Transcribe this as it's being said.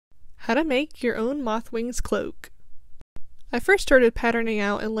How to make your own Moth Wings cloak. I first started patterning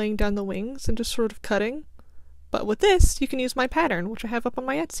out and laying down the wings and just sort of cutting, but with this you can use my pattern, which I have up on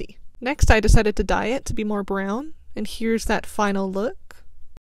my Etsy. Next I decided to dye it to be more brown, and here's that final look.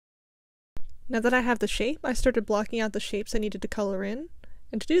 Now that I have the shape, I started blocking out the shapes I needed to color in,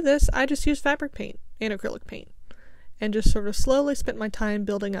 and to do this I just used fabric paint and acrylic paint, and just sort of slowly spent my time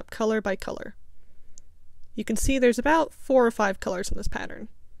building up color by color. You can see there's about 4 or 5 colors in this pattern.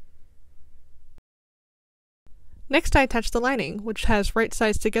 Next I attached the lining, which has right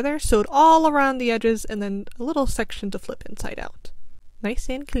sides together, sewed all around the edges, and then a little section to flip inside out. Nice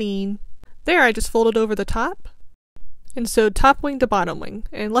and clean. There I just folded over the top, and sewed top wing to bottom wing,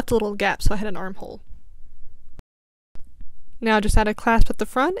 and left a little gap so I had an armhole. Now just add a clasp at the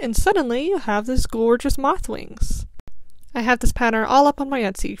front, and suddenly you have this gorgeous moth wings. I have this pattern all up on my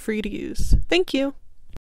Etsy for you to use. Thank you!